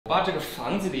把这个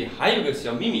房子里还有个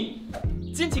小秘密，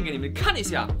今天给你们看一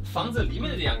下房子里面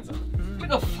的样子。这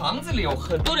个房子里有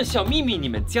很多的小秘密，你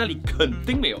们家里肯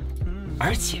定没有。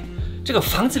而且这个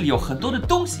房子里有很多的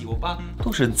东西，我爸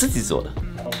都是自己做的。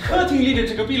客厅里的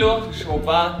这个壁炉是我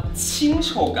爸亲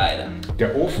手盖的。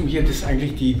Der Ofen hier, das ist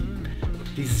eigentlich die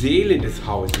Seele des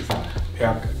Hauses.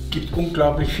 Er gibt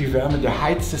unglaublich viel Wärme. Der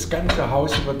heizt das ganze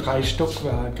Haus über 3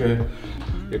 Stockwerke.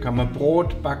 Hier kann man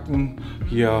Brot backen,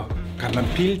 hier kann man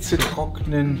Pilze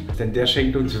trocknen, denn der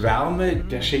schenkt uns Wärme,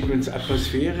 der schenkt uns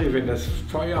Atmosphäre. Wenn das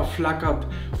Feuer flackert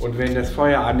und wenn das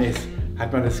Feuer an ist,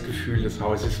 hat man das Gefühl, das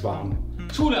Haus ist warm.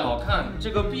 除了好看，这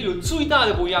个壁炉最大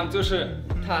的不一样就是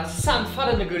它散发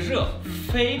的那个热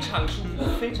非常舒服，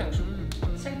非常舒服，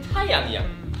像太阳一样。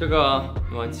这个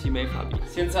暖气没法比。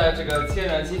现在这个天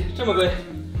然气这么贵，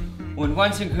我们完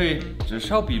全可以只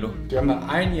烧壁炉。Wir haben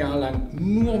 1 Jahr lang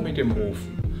nur mit dem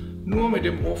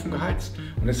Ofen geheizt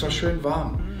und es war schön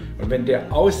warm. Und wenn der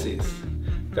aus ist,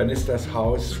 dann ist das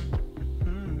Haus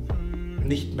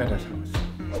nicht mehr das Haus.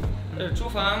 厨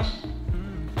房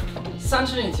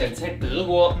，30年前在德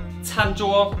国，餐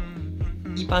桌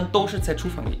一般都是在厨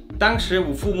房里。当时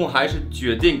我父母还是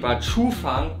决定把厨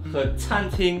房和餐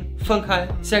厅分开，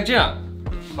像这样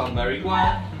放煤气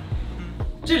罐，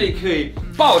这里可以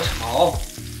爆炒。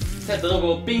在德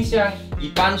国，冰箱一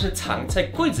般是藏在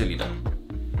柜子里的。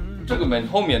这个门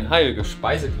后面还有一个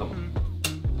Speisekammer。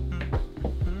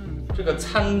这个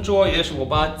餐桌也是我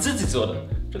爸自己做的，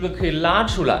这个可以拉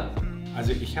出来。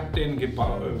Also ich habe den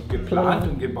geplant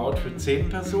und gebaut für 10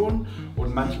 Personen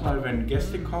und manchmal, wenn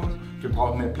Gäste kommen, wir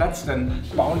brauchen mehr Platz, dann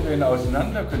bauen wir ihn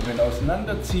auseinander, können wir ihn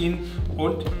auseinanderziehen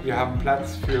und wir haben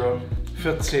Platz für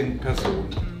 14 Personen.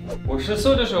 我10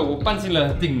岁的时候，我搬进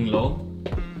了顶楼，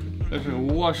这是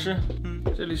卧室，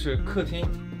这里是客厅。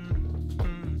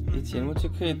以前我就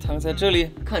可以躺在这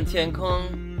里看天空，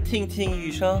听听雨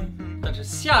声。但是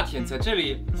夏天在这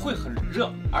里会很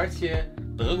热，而且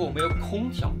德国没有空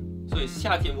调。所以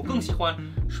夏天我更喜欢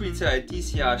睡在地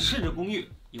下室的公寓，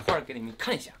一会儿给你们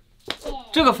看一下。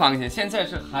这个房间现在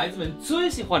是孩子们最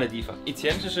喜欢的地方。以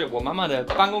前这是我妈妈的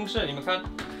办公室，你们看，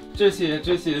这些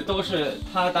都是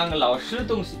她当老师的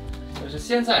东西。但是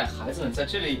现在孩子们在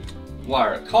这里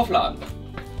玩 Kaufland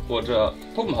或者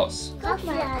Puppenhaus。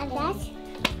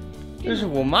这是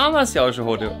我妈妈小时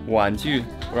候的玩具，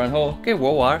然后给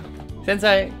我玩，现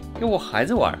在给我孩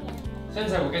子玩。现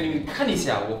在我给你们看一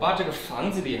下，我爸这个房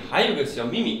子里还有个小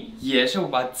秘密，也是我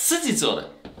爸自己做的。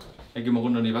哎，geh mal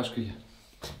runter in die Waschküche.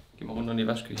 Geh mal runter in die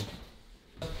Waschküche.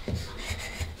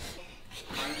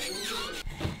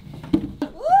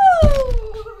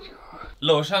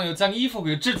 楼上有脏衣服，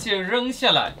可以直接扔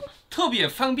下来，特别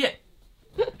方便。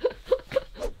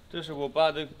这是我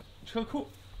爸的车库。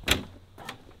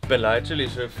本来这里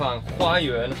是放花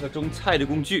园和种菜的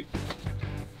工具，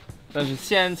但是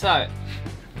现在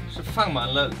是放满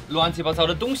了乱七八糟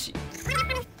的东西。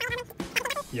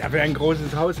Ja, wer ein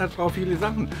großes Haus hat, braucht viele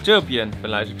Sachen. 这边本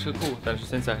来是车库，但是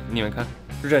现在你们看，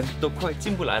人都快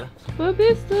进不来了。Wo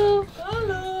bist du?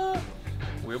 Hallo。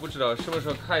我也不知道什么时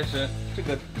候开始，这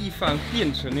个地方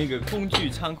变成那个工具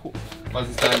仓库。Was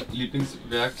ist dein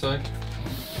Lieblingswerkzeug?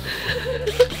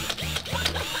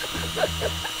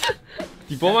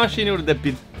 Die Bohrmaschine oder der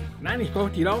Bit? Nein, ich brauche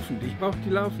die laufend.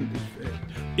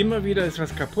 Immer wieder ist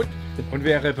was kaputt und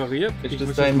wer repariert, ich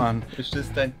muss das machen. Ist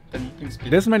das dein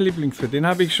Lieblingsbit? Das ist mein Lieblingsbit. Den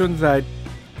habe ich schon seit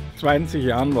 20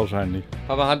 Jahren wahrscheinlich.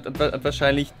 Papa hat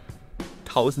wahrscheinlich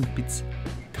 1000 Bits.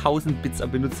 1000 Bits,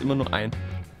 aber benutzt immer nur einen.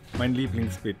 Mein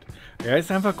Lieblingsbit. Er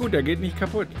ist einfach gut, er geht nicht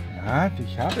kaputt. Ja,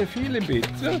 ich habe viele Bits.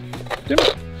 Ja,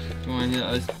 stimmt.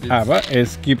 Aber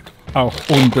es gibt auch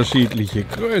unterschiedliche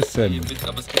Größen.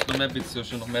 Aber es gibt noch mehr Bits, ja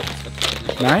schon noch mehr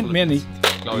Bits. Nein, mehr nicht.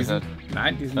 Glaube ich nicht.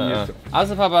 Nein, die sind hier so.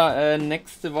 Also Papa,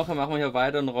 nächste Woche machen wir hier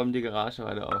weiter und räumen die Garage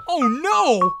weiter auf. Oh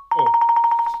no! Oh.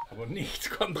 Aber nichts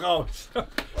kommt raus.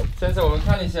 现在我们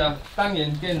看一下当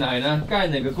年跟奶奶盖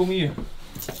那个公寓。